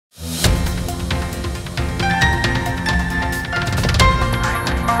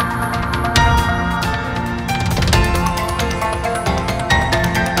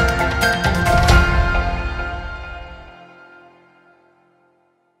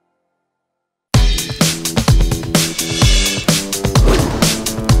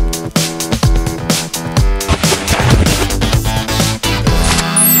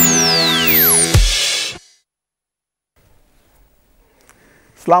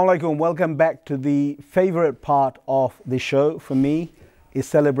Assalamu alaikum, welcome back to the favorite part of the show for me is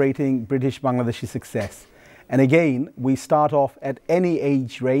celebrating British Bangladeshi success. And again, we start off at any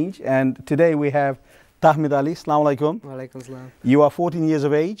age range, and today we have Tahmid Ali. Assalamu alaikum. Wa alaikum salam. You are 14 years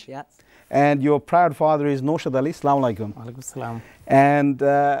of age. Yes. And your proud father is Noshad Ali. Assalamu alaikum. Wa alaikum salam. And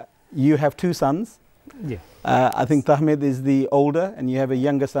you have two sons. Yeah. I think Tahmid is the older, and you have a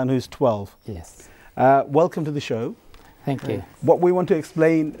younger son who's 12. Yes. Welcome to the show. Thank you. What we want to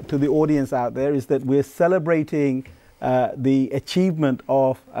explain to the audience out there is that we're celebrating the achievement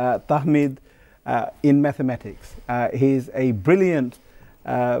of Tahmid in mathematics. He's a brilliant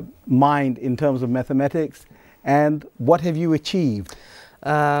mind in terms of mathematics. And what have you achieved?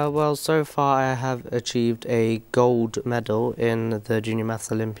 Well, so far I have achieved a gold medal in the Junior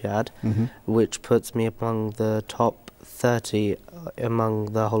Maths Olympiad, which puts me among the top 30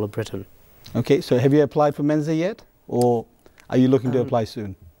 among the whole of Britain. Okay, so have you applied for Mensa yet? Or are you looking to apply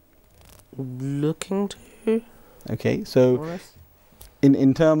soon? Looking to. Okay, so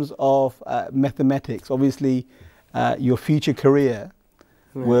in terms of mathematics, obviously your future career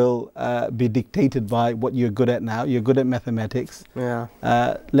will be dictated by what you're good at now. You're good at mathematics.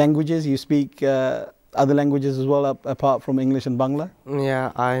 Yeah. Languages, you speak other languages as well apart from English and Bangla?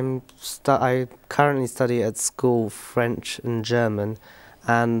 Yeah, I currently study at school French and German.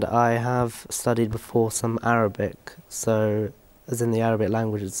 And I have studied before some Arabic, so as in the Arabic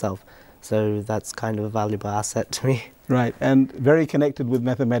language itself. So that's kind of a valuable asset to me. Right, and very connected with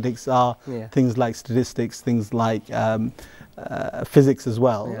mathematics are things like statistics, things like physics as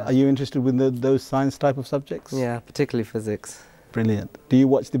well. Yeah. Are you interested with those science type of subjects? Yeah, particularly physics. Brilliant. Do you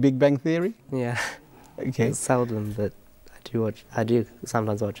watch The Big Bang Theory? Yeah. Okay. It's seldom, but I do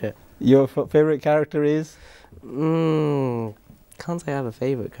sometimes watch it. Your favorite character is? Can't say I have a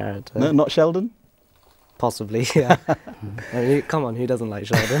favourite character. No, not Sheldon? Possibly, yeah. I mean, come on, who doesn't like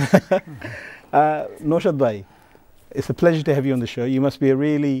Sheldon? Noshad Bhai, it's a pleasure to have you on the show. You must be a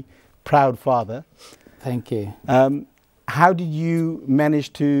really proud father. Thank you. How did you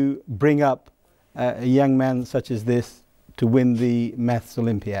manage to bring up a young man such as this to win the Maths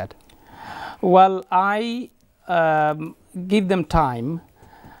Olympiad? Well, I give them time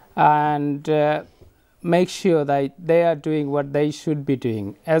and make sure that they are doing what they should be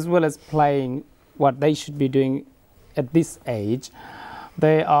doing, as well as playing what they should be doing at this age.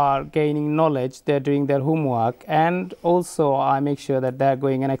 They are gaining knowledge, they're doing their homework, and also I make sure that they're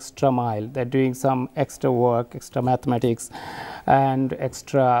going an extra mile. They're doing some extra work, extra mathematics, and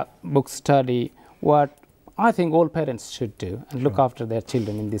extra book study, what I think all parents should do and look after their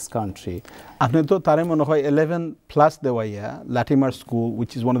children in this country. Apne to tare mone hoy 11 plus dewaya Latimer School,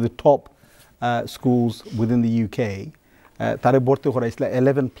 which is one of the top schools within the UK, tare borte kораইছিল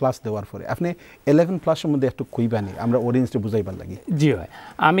 11 plus দেওয়ার পরে আপনি 11 plus এর মধ্যে একটু কইবানি আমরা অডিয়েন্সকে বুঝাইবার লাগি জি ভাই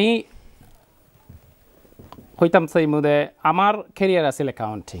আমি কইতাম সেই মধ্যে আমার ক্যারিয়ার আছে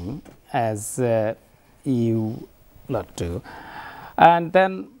accounting as you lot to, and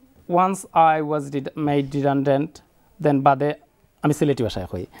then once I was made redundant, then বাদে আমি সিলেটি ভাষায়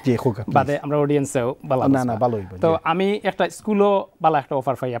কই জি খোকা বাদে আমরা অডিয়েন্সেও বালা না না ভালোই তো আমি একটা স্কুলও বালা একটা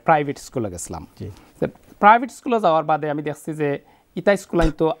অফার পাইয়া প্রাইভেট স্কুলে গেছিলাম জি প্রাইভেট স্কুলে যাওয়ার বাদে আমি দেখছি যে ইতা স্কুলাই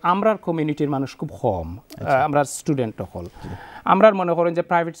তো আমরার কমিউনিটির মানুষ খুব কম আমরা স্টুডেন্ট হল আমরার মনে করেন যে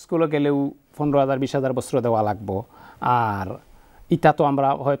প্রাইভেট স্কুলে গেলেও 15,000 20,000 বছর দেওয়া লাগবো আর ইটা তো আমরা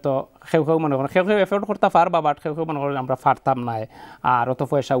হয়তো কেউ মনে করেন কেউ এফোর্ড করতে পারবা বাট কেউ মনে করেন আমরা পারতাম না আর অত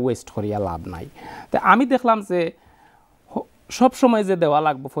পয়সা ওয়েস্ট করিয়া লাভ নাই তো আমি দেখলাম যে সব সময় যে দেওয়া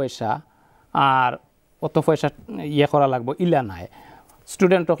লাগবো পয়সা আর অত পয়সা ইয়ে করা লাগবো ইলা নাই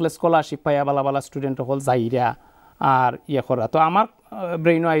স্টুডেন্ট হলে স্কলারশিপ পাইয়া বালা বালা স্টুডেন্ট হল যাইরা আর ইয়ে করা তো আমার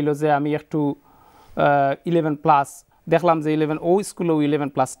ব্রেইনও আইলো যে আমি একটু 11 প্লাস দেখলাম যে 11 ও স্কুলেও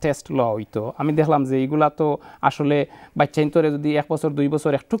 11 প্লাস টেস্ট লওয়া হইতো আমি দেখলাম যে এইগুলা তো আসলে বাচ্চাইন্তরে যদি 1 বছর 2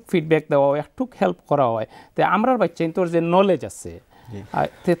 বছর একটু ফিডব্যাক দেওয়া হয় একটু হেল্প করা হয় তো আমরার বাচ্চাইন্তর যে নলেজ আছে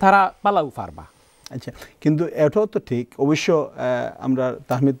তে তারা পালাও পারবা আচ্ছা কিন্তু এটাও তো ঠিক অবশ্য আমরা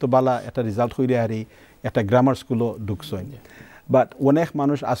তাহমিদ তো বালা একটা রেজাল্ট হইরে আরি একটা গ্রামার স্কুলও ঢুকছইন বাট অনেক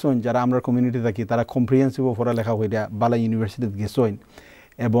মানুষ আসুন যারা আমরা কমিউনিটি থাকি তারা কম্প্রিহেন্সিভ পড়ালেখা হইরা বালা ইউনিভার্সিটিতে গেছইন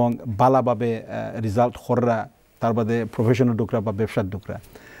এবং বালাভাবে রেজাল্ট কররা তার বাদে প্রফেশনাল ঢুকরা বা ব্যবসার ঢুকরা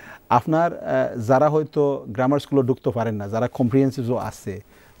আপনার যারা হয়তো গ্রামার স্কুলে ঢুকতে পারেন না যারা কম্প্রিহেন্সিভও আছে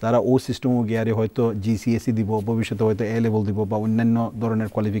যারা ও সিস্টেমও গিয়ারে হয়তো জিসিএসসি দিব ভবিষ্যতে হয়তো এ লেভেল দিব বা অন্যান্য ধরনের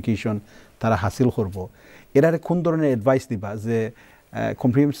কোয়ালিফিকেশন তারা হাসিল করব এরারে কোন ধরনের অ্যাডভাইস দিবা যে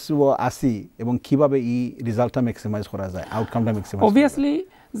কম্প্রিহেন্সিভ আসি এবং কিভাবে এই রেজাল্টটা ম্যাক্সিমাইজ করা যায় আউটকামটা ম্যাক্সিমাইজ অবভিয়াসলি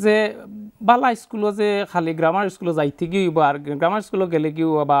যে বালা স্কুলে যে খালি গ্রামার স্কুলে যাইতে গিয়ে বা গ্রামার স্কুলে গেলে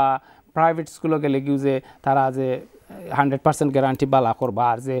গিয়েও বা প্রাইভেট স্কুলে গেলে গিয়েও যে তারা যে 100% গ্যারান্টি বালা করবা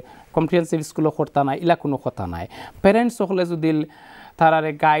আর যে কম্প্রিহেন্সিভ স্কুলও করতা নাই ইলা কোনো কথা নাই প্যারেন্টস সকলে যদি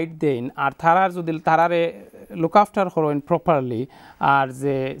তারারে গাইড দেন আর তারার যদি তারারে লুক আফটার করেন প্রপারলি আর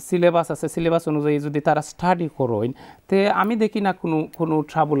যে সিলেবাস আছে সিলেবাস অনুযায়ী যদি তারা স্টাডি করেন তে আমি দেখি না কোনো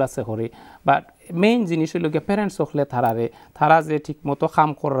ট্রাবল আছে করে বাট মেইন জিনিস হইল গিয়ে প্যারেন্টস সকলে তারা যে ঠিকমতো কাম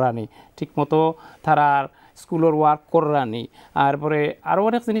করানি ঠিকমতো তারার স্কুলের ওয়ার্ক করানি আর পরে আরও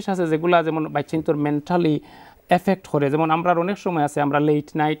অনেক জিনিস আছে যেগুলা যেমন বাচ্চাইন্তর মেন্টালি এফেক্ট করে যেমন আমরা অনেক সময় আছে আমরা লেট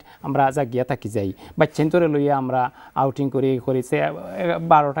নাইট আমরা জাগিয়া থাকি যাই বাচ্চাইন্তরে লইয়া আমরা আউটিং করি সে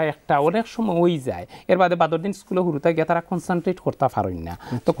 12টা 1টা অনেক সময় ওই যায় এর বাদে বাদর দিন স্কুলে শুরুতে গিয়া তারা কনসেন্ট্রেট করতে পারেন না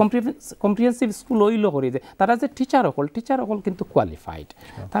তো কম্প্রিহেন্সিভ স্কুল ওইলো করি যে তারা যে টিচার হল কিন্তু কোয়ালিফাইড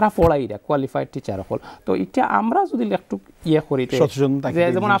তারা পড়াইরা কোয়ালিফাইড টিচার হল তো এটা আমরা যদি একটু করিতে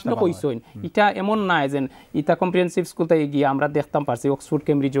যেমন আপনি কইছেন এটা এমন নাই যে এটা কম্প্রিহেন্সিভ স্কুল থেকে গিয়ে আমরা দেখতাম পারছি অক্সফোর্ড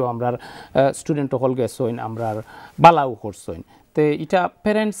কেমব্রিজও আমরা স্টুডেন্ট হল গেছেন আমরা বালাও করছেন তো এটা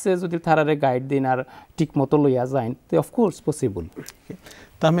প্যারেন্টসে যদি তারারে গাইড দিন আর ঠিক মতো লইয়া যায় তো of course possible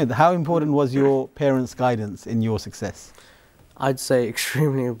Tahmid, how important was your parents' guidance in your success? I'd say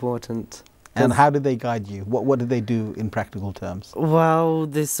extremely important. And how did they guide you? What did they do in practical terms? Well,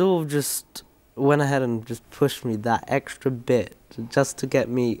 they sort of just went ahead and just pushed me that extra bit just to get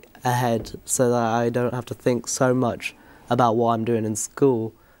me ahead so that I don't have to think so much about what I'm doing in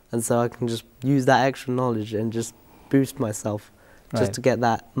school and so I can just use that extra knowledge and just boost myself just to get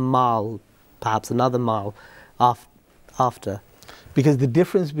that mile, perhaps another mile after. Because the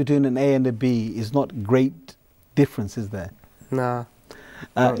difference between an A and a B is not great difference, is there? Nah.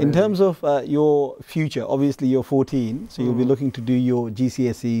 In terms of your future, obviously you're 14, so you'll be looking to do your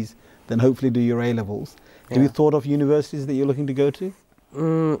GCSEs, then hopefully do your A-levels. Have you thought of universities that you're looking to go to?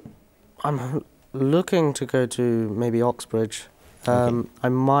 I'm looking to go to maybe Oxbridge. I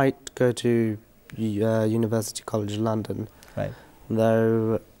might go to University College London,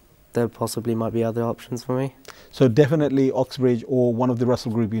 though there possibly might be other options for me. So definitely Oxbridge or one of the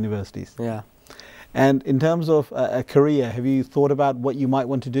Russell Group universities. Yeah. And in terms of a career, have you thought about what you might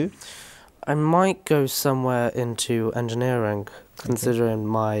want to do? I might go somewhere into engineering, considering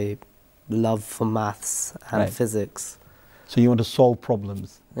my love for maths and physics. So you want to solve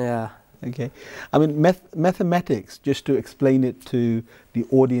problems? Yeah. Okay. I mean, mathematics, just to explain it to the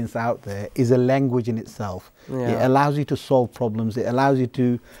audience out there, is a language in itself. It allows you to solve problems. It allows you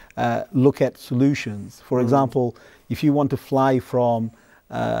to look at solutions. For example, if you want to fly from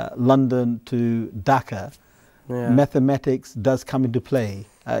London to Dhaka, mathematics does come into play.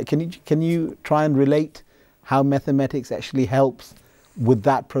 Can you try and relate how mathematics actually helps with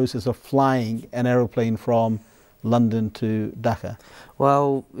that process of flying an aeroplane from London to Dhaka? Well,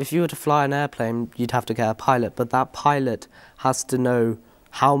 if you were to fly an airplane, you'd have to get a pilot, but that pilot has to know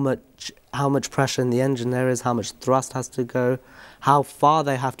how much pressure in the engine there is, how much thrust has to go, how far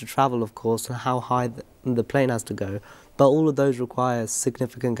they have to travel, of course, and how high the plane has to go. But all of those require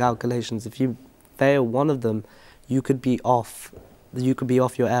significant calculations. If you fail one of them, you could be off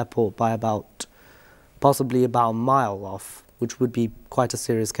your airport by possibly about a mile off, which would be quite a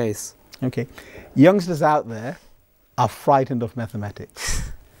serious case. Okay. Youngsters out there are frightened of mathematics.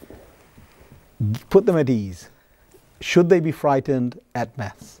 Put them at ease. Should they be frightened at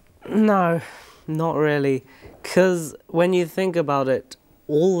maths? No, not really. Because when you think about it,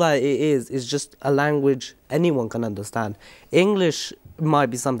 all that it is just a language anyone can understand. English might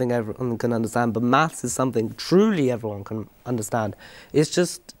be something everyone can understand, but maths is something truly everyone can understand. It's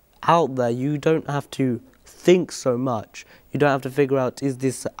just out there. You don't have to think so much. You don't have to figure out, is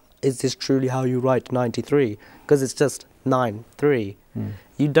this truly how you write 93? Because it's just 9-3.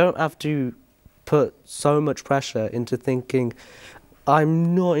 You don't have to put so much pressure into thinking,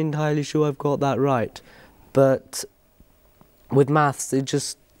 I'm not entirely sure I've got that right. But with maths,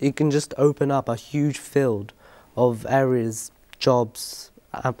 it can just open up a huge field of areas, jobs,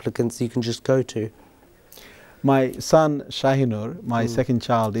 applicants you can just go to. My son Shahinur, my second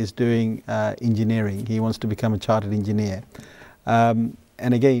child, is doing engineering. He wants to become a chartered engineer.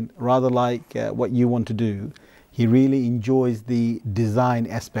 And again, rather like what you want to do, he really enjoys the design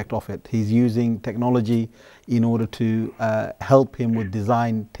aspect of it. He's using technology in order to help him with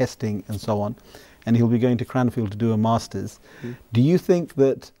design, testing and so on. And he'll be going to Cranfield to do a master's. Do you think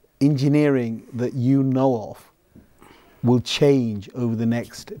that engineering that you know of will change over the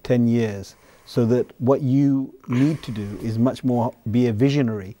next 10 years so that what you need to do is much more be a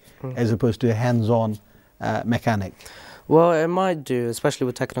visionary as opposed to a hands-on mechanic? Well, it might do, especially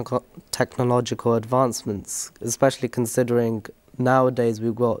with technological advancements, especially considering nowadays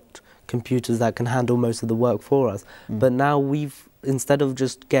we've got computers that can handle most of the work for us. But now instead of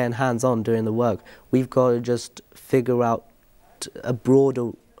just getting hands-on doing the work, we've got to just figure out a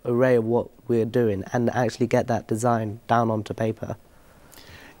broader array of what we're doing and actually get that design down onto paper.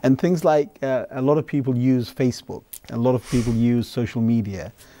 And things like a lot of people use Facebook, a lot of people use social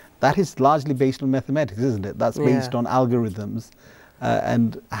media. That is largely based on mathematics, isn't it? That's based on algorithms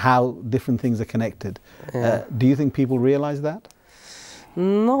and how different things are connected. Do you think people realize that?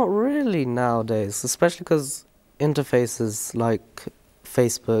 Not really nowadays, especially because interfaces like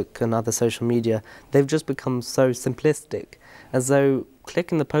Facebook and other social media, they've just become so simplistic, as though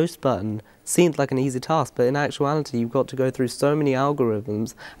clicking the post button seems like an easy task, but in actuality you've got to go through so many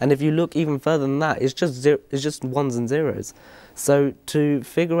algorithms, and if you look even further than that, it's just ones and zeros. So to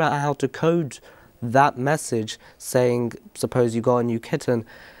figure out how to code that message saying, suppose you got a new kitten,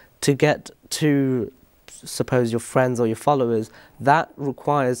 to get to, suppose, your friends or your followers, that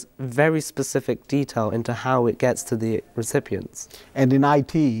requires very specific detail into how it gets to the recipients. And in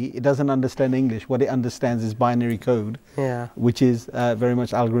IT, it doesn't understand English. What it understands is binary code, which is very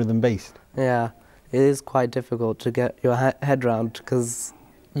much algorithm based. Yeah, it is quite difficult to get your head around because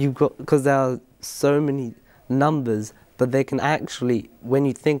there are so many numbers, but they can actually, when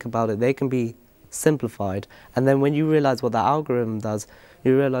you think about it, they can be simplified. And then when you realize what the algorithm does,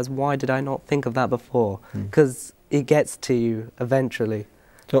 you realize, why did I not think of that before? Because it gets to you eventually.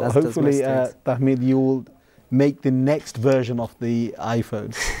 So hopefully, Tahmid, you will make the next version of the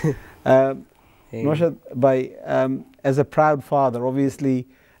iPhone. Nurshad Bhai, as a proud father, obviously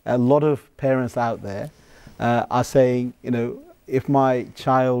a lot of parents out there are saying, you know, if my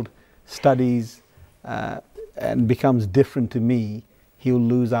child studies and becomes different to me, he'll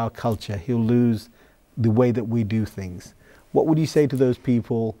lose our culture, he'll lose the way that we do things. What would you say to those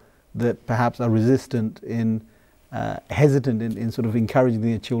people that perhaps are resistant in, hesitant in sort of encouraging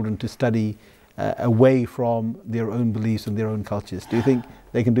their children to study away from their own beliefs and their own cultures? Do you think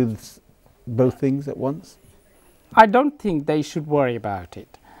they can do this, both things at once? I don't think they should worry about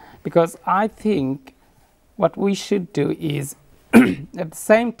it, because I think what we should do is at the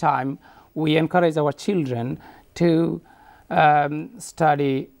same time we encourage our children to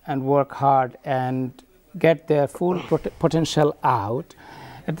study and work hard and get their full potential out.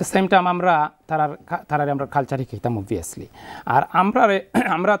 At the same time, amra tarare culture hikitam obviously. Ar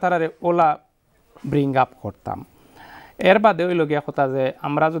amra tarare ola bring up kortam. Erba de oilo gya khota je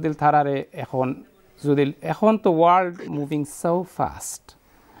amra jodil tarare ekhon to world moving so fast.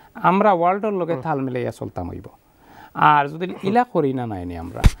 Amra world or loge thal milaiya choltam hoibo. Ar jodil ila kori na naini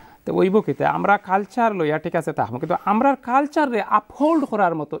amra. তো ওইব কিতে আমরা culture লইয়া ঠিক আছে তাহলে কিন্তু আমরার কালচারে আপহোল্ড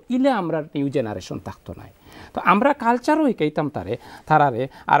করার মতো ইলে আমরা নিউ জেনারেশন থাকতো নাই তো আমরা কালচারও শিকাইতাম তারারে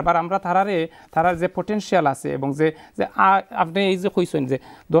আরবার আমরা তারার যে পটেনশিয়াল আছে এবং যে আপনি এই যে কইছেন যে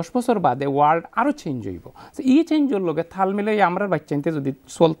 10 বছর বাদে ওয়ার্ল্ড আরো চেঞ্জ হইব সো এই চেঞ্জের লগে তাল মিলাই আমরার বাচ্চাইতে যদি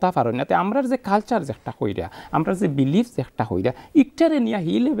চলতা পারো না তে আমরার যে কালচার যে একটা কইরা আমরা যে বিলিফ যে একটা কইরা ইকটারে নিয়া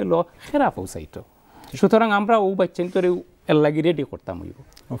হি লেভেলও খেরা পৌঁছাইতো সুতরাং আমরা ও বাচ্চাইতরে ready kortam hoibo.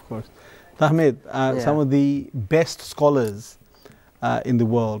 Of course. Tahmid, some of the best scholars in the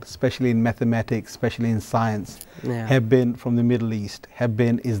world, especially in mathematics, especially in science, have been from the Middle East, have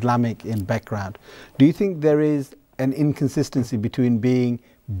been Islamic in background. Do you think there is an inconsistency between being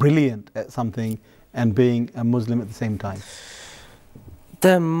brilliant at something and being a Muslim at the same time?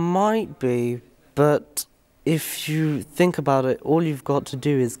 There might be, but if you think about it, all you've got to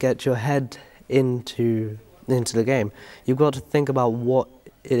do is get your head into the game. You've got to think about what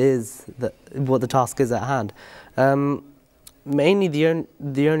it is, what the task is at hand. Mainly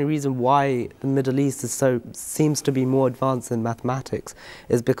the only reason why the Middle East seems to be more advanced in mathematics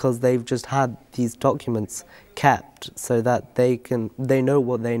is because they've just had these documents kept so that they know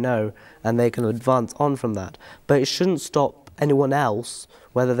what they know and they can advance on from that. But it shouldn't stop anyone else,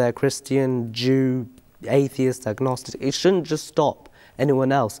 whether they're Christian, Jew, atheist, agnostic. It shouldn't just stop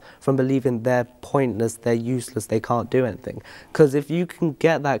anyone else from believing they're pointless, they're useless, they can't do anything. Because if you can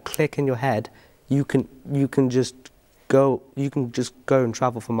get that click in your head, you can just go and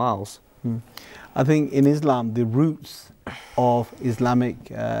travel for miles. I think in Islam the roots of Islamic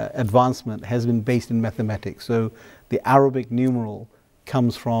advancement has been based in mathematics. So the Arabic numeral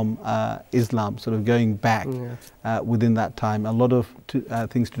comes from Islam, sort of going back within that time. A lot of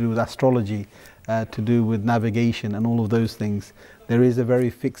things to do with astrology, to do with navigation and all of those things. There is a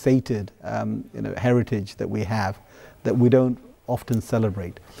very fixated heritage that we have that we don't often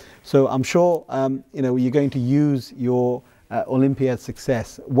celebrate. So I'm sure you're going to use your Olympiad success.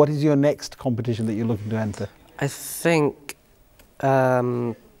 What is your next competition that you're looking to enter? I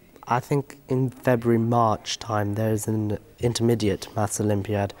think in February, March time there's an intermediate maths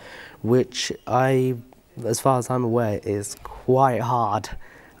Olympiad, which as far as I'm aware, is quite hard.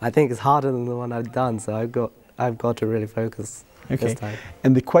 I think it's harder than the one I've done, so I've got to really focus this time.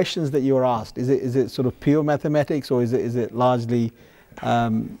 And the questions that you were asked, is it sort of pure mathematics, or is it largely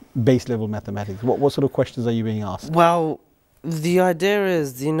base level mathematics? What sort of questions are you being asked? Well, the idea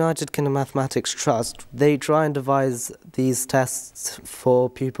is the United Kingdom Mathematics Trust, they try and devise these tests for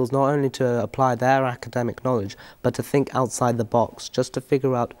pupils not only to apply their academic knowledge, but to think outside the box, just to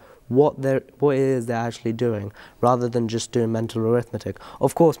figure out what it is they're actually doing, rather than just doing mental arithmetic.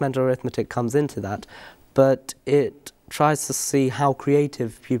 Of course, mental arithmetic comes into that, but it tries to see how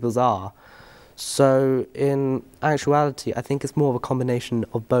creative pupils are. So in actuality, I think it's more of a combination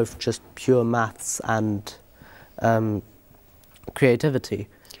of both just pure maths and creativity.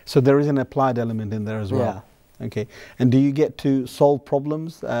 So there is an applied element in there as well. Yeah. Okay. And do you get to solve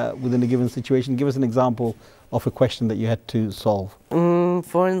problems within a given situation? Give us an example of a question that you had to solve.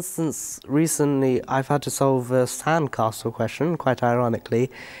 For instance, recently I've had to solve a sandcastle question, quite ironically,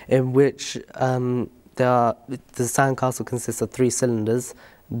 in which the sandcastle consists of 3 cylinders,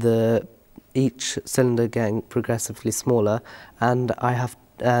 each cylinder getting progressively smaller, and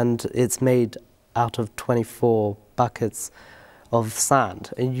it's made out of 24 buckets of sand,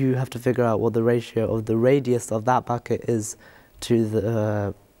 and you have to figure out what the ratio of the radius of that bucket is to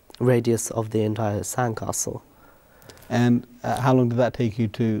the radius of the entire sandcastle. And how long did that take you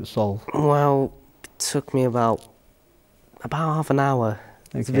to solve? Well, it took me about half an hour.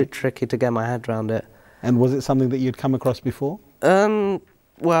 It's a bit tricky to get my head around it. And was it something that you'd come across before? Well,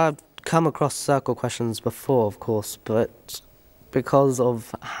 I've come across circle questions before, of course, but because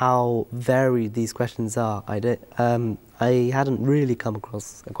of how varied these questions are, I hadn't really come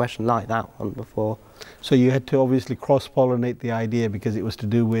across a question like that one before. So you had to obviously cross-pollinate the idea, because it was to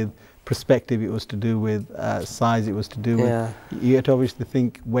do with perspective, it was to do with size, it was to do with... You had to obviously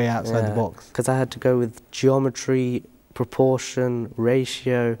think way outside the box. Because I had to go with geometry, proportion,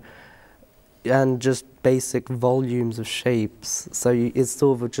 ratio, and just basic volumes of shapes. So it's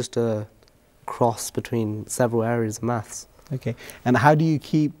sort of just a cross between several areas of maths. Okay. And how do you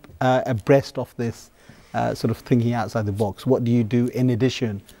keep abreast of this sort of thinking outside the box? What do you do in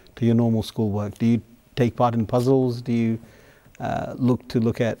addition to your normal schoolwork? Do you take part in puzzles? Do you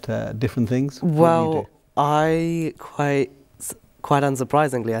look at different things? Well, I quite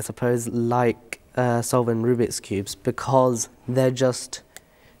unsurprisingly, I suppose, like solving Rubik's cubes, because they're just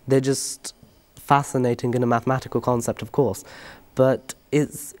fascinating in a mathematical concept, of course, but it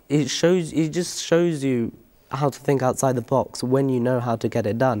just shows you how to think outside the box when you know how to get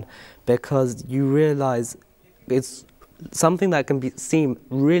it done, because you realize it's something that can seem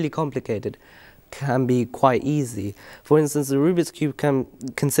really complicated can be quite easy. For instance, the Rubik's Cube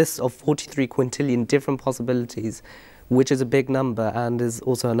consists of 43 quintillion different possibilities, which is a big number and is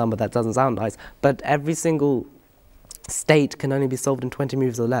also a number that doesn't sound nice, but every single state can only be solved in 20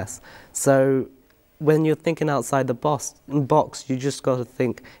 moves or less. So when you're thinking outside the box, you just got to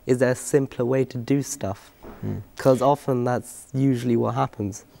think, is there a simpler way to do stuff? Because often that's usually what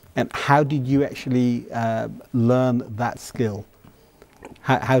happens. And how did you actually learn that skill?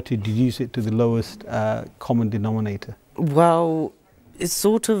 How to deduce it to the lowest common denominator? Well, it's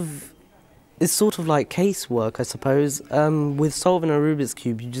sort of like casework, I suppose. With solving a Rubik's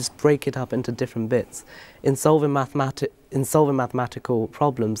Cube, you just break it up into different bits. In solving mathematical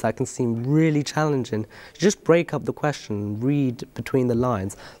problems that can seem really challenging, you just break up the question, read between the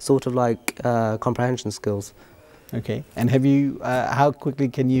lines, sort of like comprehension skills. Okay. And have you? How quickly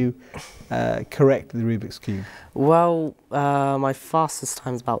can you correct the Rubik's Cube? Well, my fastest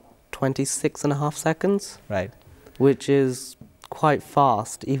time is about 26.5 seconds. Right. Which is quite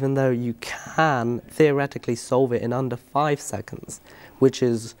fast, even though you can theoretically solve it in under 5 seconds, which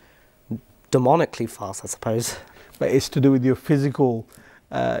is demonically fast, I suppose. But it's to do with your physical,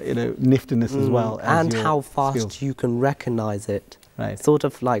 niftiness as well as and your how fast skills. You can recognize it. Right. Sort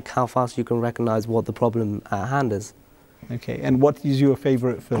of like how fast you can recognize what the problem at hand is. Okay. And what is your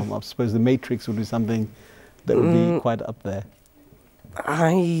favorite film? I suppose The Matrix would be something that would be quite up there.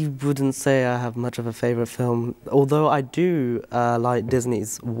 I wouldn't say I have much of a favorite film, although I do like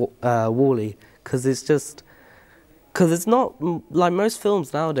Disney's WALL-E, because it's not like most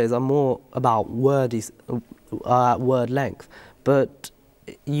films nowadays are more about word length, but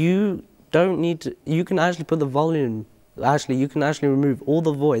you don't need to. You can actually put the volume. Actually, you can actually remove all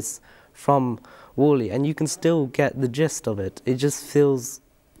the voice from WALL-E, and you can still get the gist of it. It just feels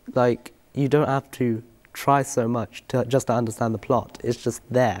like you don't have to try so much just to understand the plot. It's just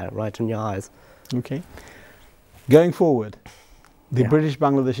there, right in your eyes. Okay. Going forward, the British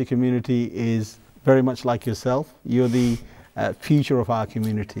Bangladeshi community is very much like yourself. You're the future of our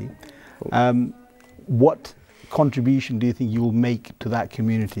community. What contribution do you think you will make to that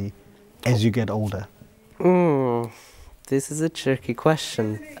community as you get older? This is a tricky question.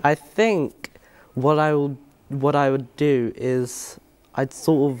 I think what I would do is I'd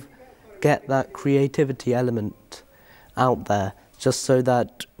sort of get that creativity element out there, just so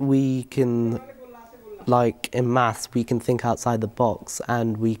that we can, like in maths, we can think outside the box and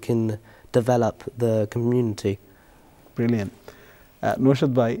we can develop the community. Brilliant.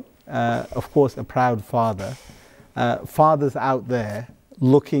 Norshad bhai, of course a proud father. Fathers out there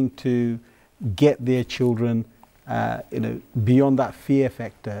looking to get their children beyond that fear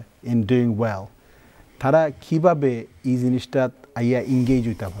factor in doing well. Tara kibabe এই জিনিসটা আইয়া engage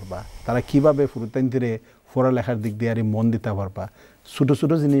হইতে পারবা, তারা কিভাবে ফুরতাইনতিরে পড়ালেখার দিক দিয়ে আরে মন দিতে পারবা, ছোট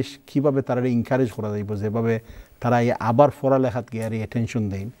ছোট জিনিস কিভাবে তারা এনকারেজ করা যাইব, যেভাবে তারা আবার পড়ালেখাত গিয়ে আরে অ্যাটেনশন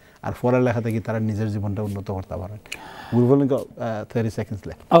দেন আর পড়ালেখা থেকে তারা নিজের জীবনটা উন্নত করতে পারেন। We will go 30 seconds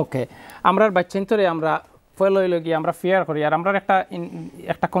left. ওকে, আমরার বাচ্চান্তরে আমরা ফল হইল গিয়ে আমরা ফেয়ার করি, আর আমরা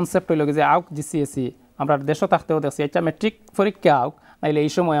একটা কনসেপ্ট হইল গিয়ে যে আউক জিসিএসি আমরা দেশও থাকতেও দেখছি, এটা মেট্রিক পরীক্ষা আউক নাইলে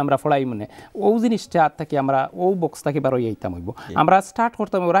এই সময় আমরা ফলাই মনে ও জিনিসটা থাকি আমরা ও বক্স থাকি বার হইতাম হইব, আমরা স্টার্ট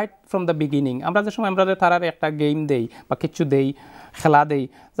করতাম রাইট ফ্রম দ্য বিগিনিং। আমরা যে সময় আমরা তারার একটা গেম দেই বা কিছু দেই, খেলা দেই,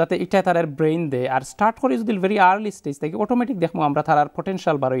 যাতে এটা তারার ব্রেইন দেয়, আর স্টার্ট করি যদি ভেরি আর্লি স্টেজ থেকে অটোমেটিক দেখবো আমরা তারার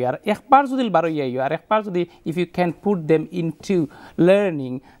পটেনশিয়াল বার হই। আর একবার যদি বার হইয়া আর একবার যদি if you can put them in two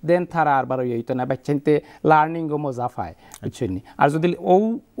learning দেন তারা আর বার হইতো না, বাচ্চাতে লার্নিংও মজা পায় বুঝছেন। আর যদি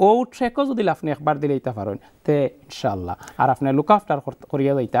ও ট্র্যাকও যদি আপনি একবার দিলে এটা পারেন তে ইনশাআল্লাহ আর আপনি লুক আফটার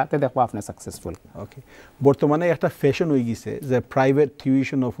করিয়া যাইতা তে দেখবো আপনি সাকসেসফুল। ওকে, বর্তমানে একটা ফ্যাশন হয়ে গেছে যে প্রাইভেট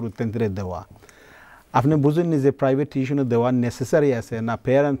টিউশন অফ রুতেন্দ্রে দেওয়া। আপনি বুঝেননি যে প্রাইভেট টিউশনে দেওয়া নেসেসারি আছে না,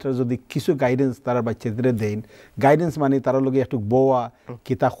 প্যারেন্টরা যদি কিছু গাইডেন্স তারা বাচ্চাদের দেন, গাইডেন্স মানে তার লগে একটু বোয়া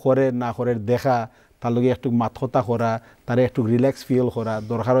কিতা করে না করে দেখা, তার লগে একটু মাথতা করা, তারা একটু রিল্যাক্স ফিল করা,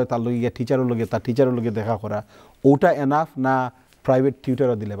 দরকার হয় তার লগে গিয়ে টিচারের লগে তার টিচারের লগে দেখা করা, ওটা এনাফ না প্রাইভেট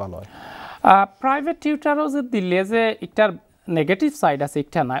টিউটারও দিলে ভালো হয়? প্রাইভেট টিউটারও যে দিলে যে এটার নেগেটিভ সাইড আছে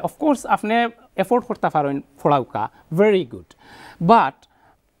একটা নাই, অফকোর্স আপনি এফোর্ড করতে পারেন পড়াউকা ভেরি গুড, বাট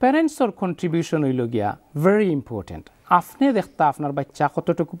প্যারেন্টসর কন্ট্রিবিউশন হইল গিয়া ভেরি ইম্পর্টেন্ট। আপনি দেখতা আপনার বাচ্চা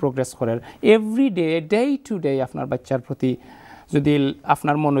কতটুকু প্রোগ্রেস করেন every day, day to day আপনার বাচ্চার প্রতি যদি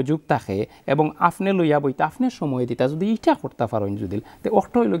আপনার মনোযোগ থাকে এবং আপনি লইয়া বইতে আপনি সময় দিতা যদি ইটা করতে পারেন যদি তো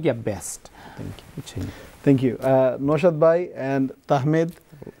অর্থ হইল গিয়া best. Thank you. Norshad bhai and Tahmid,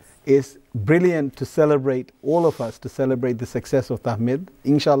 is brilliant to celebrate, all of us to celebrate the success of Tahmid.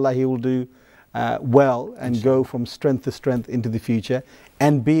 Inshallah he will do well and go from strength to strength into the future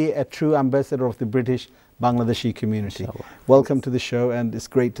and be a true ambassador of the British Bangladeshi community. Welcome to the show and it's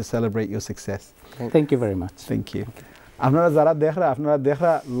great to celebrate your success. Thank you very much. Thank you. আপনারা যারা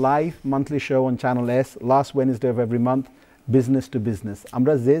দেখরা live monthly show on channel S last Wednesday of every month business to business.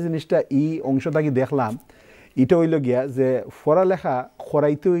 আমরা যে জিনিসটা এই অংশটাকে দেখলাম এটা হইল গিয়া যে পড়ালেখা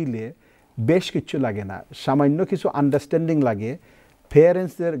করাইতে হইলে বেশ কিছু লাগে না, সামান্য কিছু আন্ডারস্ট্যান্ডিং লাগে,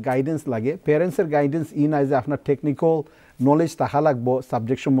 প্যারেন্টসের গাইডেন্স লাগে। প্যারেন্টসের গাইডেন্স ই নাই যে আপনার টেকনিক্যাল নলেজ থাকা লাগবো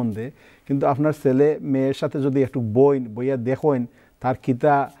সাবজেক্ট সম্বন্ধে, কিন্তু আপনার ছেলে মেয়ের সাথে যদি একটু বইয়া দেখেন তার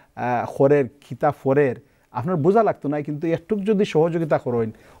কিতা খরের কিতা ফরের আপনার বোঝা লাগতো না, কিন্তু একটু যদি সহযোগিতা করেন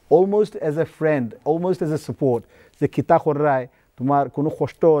almost as a friend, almost as a support, যে কিতা করায় তোমার কোনো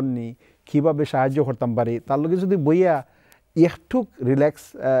কষ্ট হননি, কীভাবে সাহায্য করতাম পারি, তার লগে যদি বইয়া একটু রিল্যাক্স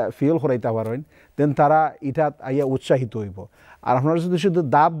ফিল করাইতে পারেন দেন তারা ইটাত আইয়া উৎসাহিত হইব। আর আপনারা যদি শুধু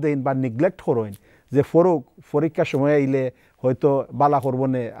দাব দেন বা নেগলেক্ট করেন যে ফরক পরীক্ষার সময় আইলে হয়তো বালা করবো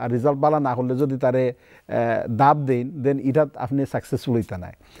না আর রেজাল্ট বালা না করলে যদি তারে দাব দেন দেন ইটাত আপনি সাকসেসফুল হইতে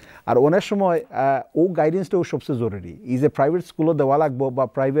নাই। আর অনেক সময় ও গাইডেন্সটাও সবচেয়ে জরুরি। এই যে প্রাইভেট স্কুলও দেওয়া লাগবো বা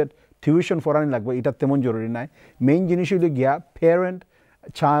প্রাইভেট টিউশন পড়ানি লাগবো এটা তেমন জরুরি নাই। মেইন জিনিস হইল গিয়া প্যারেন্ট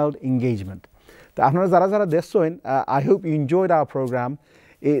চাইল্ড এঙ্গেজমেন্ট। তো আপনারা যারা দেখছেন, I hope you enjoyed hour programme.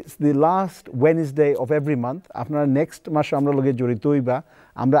 It's the last Wednesday of every month. আপনারা নেক্সট মাসে আমরা লগে জড়িত হইবা।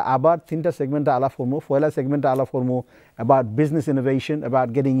 আমরা আবার 3টা সেগমেন্টে আলাপ করবো। পয়লা সেগমেন্টে আলাপ করবো about business innovation, about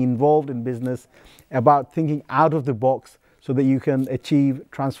getting involved in business, about thinking out of the box so that you can achieve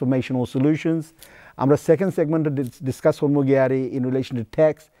transformational solutions. আমরা সেকেন্ড সেগমেন্টে ডিসকাস করবো গিয়ারি in relation to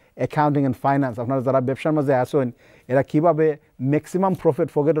tax, accounting and finance. আপনারা যারা ব্যবসার মাঝে আসেন এরা কীভাবে ম্যাক্সিমাম প্রফিট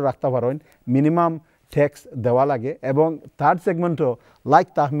পকেটে রাখতে পারেন, মিনিমাম ট্যাক্স দেওয়া লাগে। এবং third সেগমেন্টও like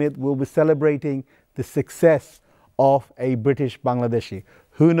Tahmid will be celebrating the success of A British Bangladeshi.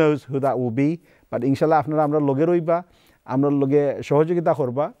 Who knows who that will be, but ইনশাল্লাহ আপনারা আমরা লগে রইবা, আমরা লগে সহযোগিতা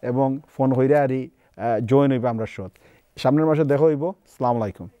করবা এবং ফোন হইরা আরি জয়েন হইবা আমরা শোত। সামনের মাসে দেখা হইব। আসসালামু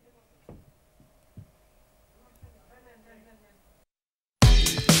আলাইকুম।